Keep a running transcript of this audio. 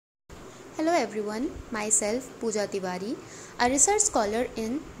Hello everyone, myself Pooja Tiwari, a research scholar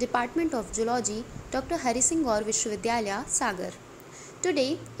in Department of Zoology, Dr. Hari Singh Gaur Vishwavidyalaya, Sagar.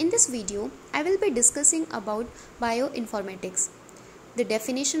 Today, in this video, I will be discussing about bioinformatics, the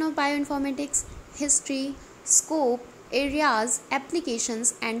definition of bioinformatics, history, scope, areas,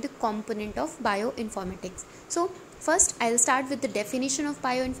 applications and the component of bioinformatics. So, first I will start with the definition of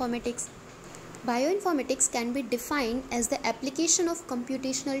bioinformatics. Bioinformatics can be defined as the application of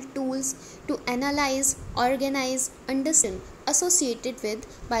computational tools to analyze, organize, understand associated with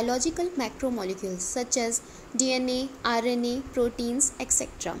biological macromolecules such as DNA, RNA, proteins,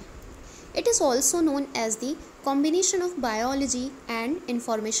 etc. It is also known as the combination of biology and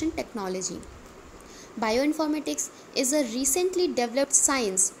information technology. Bioinformatics is a recently developed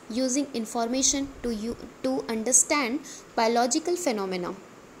science using information to understand biological phenomena.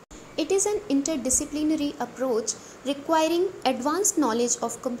 It is an interdisciplinary approach requiring advanced knowledge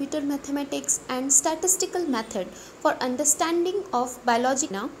of computer mathematics and statistical method for understanding of biology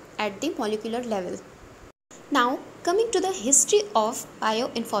at the molecular level. Now, coming to the history of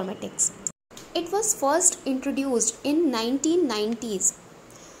bioinformatics. It was first introduced in 1990s.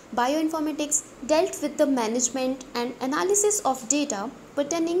 Bioinformatics dealt with the management and analysis of data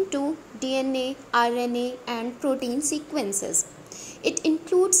pertaining to DNA, RNA and protein sequences. It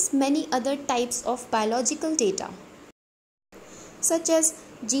includes many other types of biological data, such as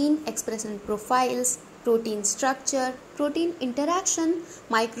gene expression profiles, protein structure, protein interaction,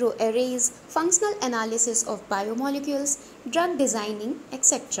 microarrays, functional analysis of biomolecules, drug designing,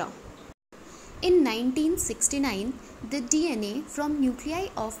 etc. In 1969, the DNA from nuclei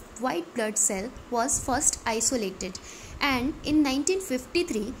of white blood cell was first isolated, and in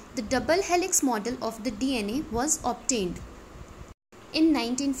 1953, the double helix model of the DNA was obtained. In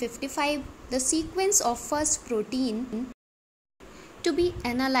 1955, the sequence of first protein to be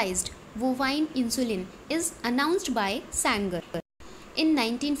analyzed, bovine insulin, is announced by Sanger. In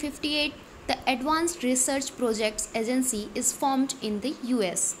 1958, the Advanced Research Projects Agency is formed in the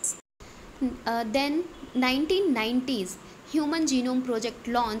US. Then 1990s, Human Genome Project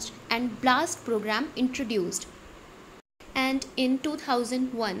launched and BLAST program introduced. And in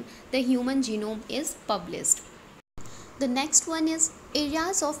 2001, the human genome is published. The next one is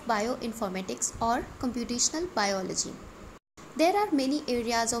areas of bioinformatics or computational biology. There are many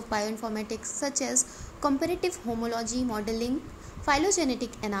areas of bioinformatics such as comparative homology modeling,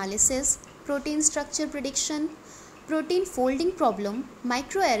 phylogenetic analysis, protein structure prediction, protein folding problem,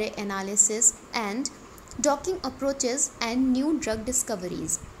 microarray analysis, and docking approaches and new drug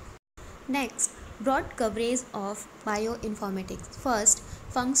discoveries. Next, broad coverage of bioinformatics. First,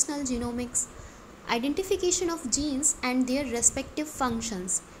 functional genomics, identification of genes and their respective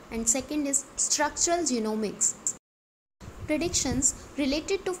functions, and second is structural genomics, predictions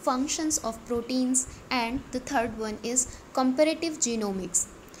related to functions of proteins, and the third one is comparative genomics,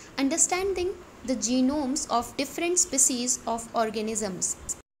 understanding the genomes of different species of organisms.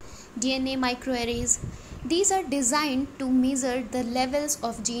 DNA microarrays, these are designed to measure the levels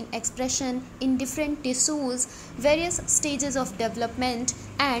of gene expression in different tissues, various stages of development,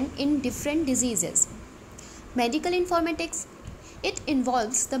 and in different diseases. Medical informatics, it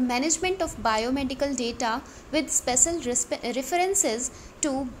involves the management of biomedical data with special references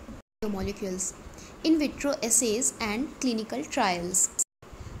to biomolecules, in vitro assays, and clinical trials.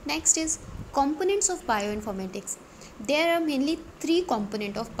 Next is components of bioinformatics. There are mainly three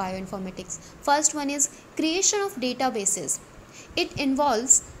components of bioinformatics. First one is creation of databases. It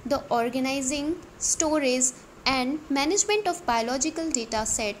involves the organizing, storage, and management of biological data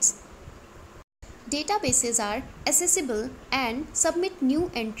sets. Databases are accessible and submit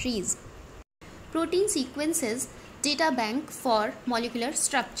new entries. Protein sequences data bank for molecular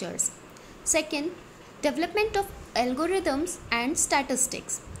structures. Second, development of algorithms and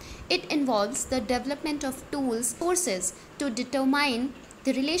statistics. It involves the development of tools, sources to determine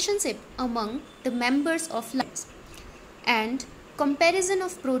the relationship among the members of lives, and comparison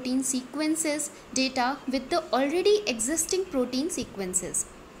of protein sequences data with the already existing protein sequences.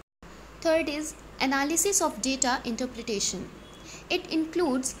 Third is analysis of data interpretation. It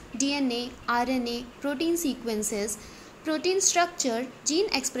includes DNA, RNA, protein sequences, protein structure, gene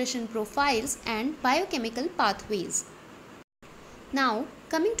expression profiles, and biochemical pathways. Now,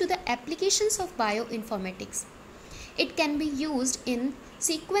 coming to the applications of bioinformatics. It can be used in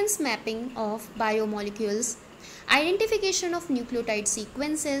sequence mapping of biomolecules, identification of nucleotide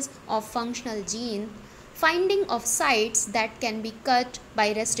sequences of functional gene, finding of sites that can be cut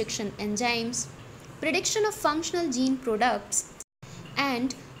by restriction enzymes, prediction of functional gene products,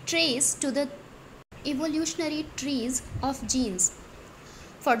 and trace to the evolutionary trees of genes.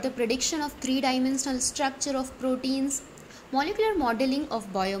 for the prediction of three-dimensional structure of proteins, molecular modeling of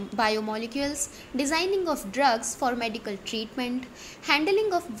biomolecules, designing of drugs for medical treatment,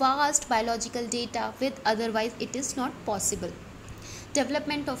 handling of vast biological data with otherwise it is not possible,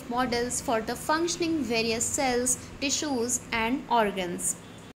 development of models for the functioning various cells, tissues and organs.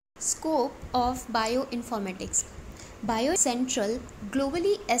 Scope of bioinformatics. Central,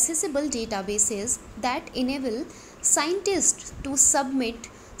 globally accessible databases that enable scientists to submit,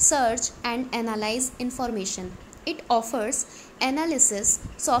 search and analyze information. It offers analysis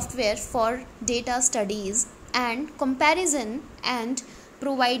software for data studies and comparison and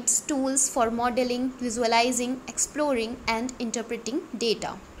provides tools for modeling, visualizing, exploring and interpreting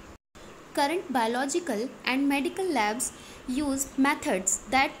data. Current biological and medical labs use methods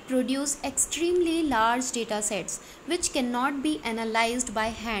that produce extremely large data sets which cannot be analyzed by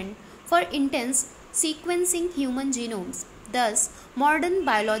hand for intense sequencing human genomes. Thus, modern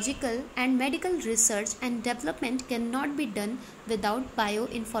biological and medical research and development cannot be done without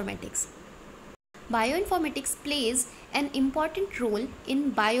bioinformatics. Bioinformatics plays an important role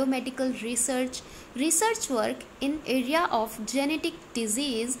in biomedical research work in area of genetic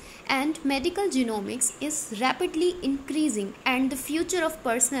disease and medical genomics is rapidly increasing, and the future of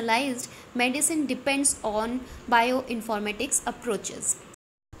personalized medicine depends on bioinformatics approaches.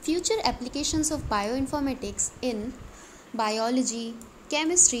 Future applications of bioinformatics in biology,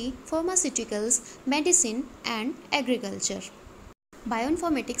 chemistry, pharmaceuticals, medicine and agriculture.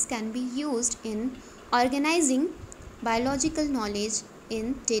 Bioinformatics can be used in organizing biological knowledge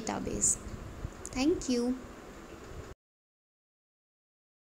in database. Thank you.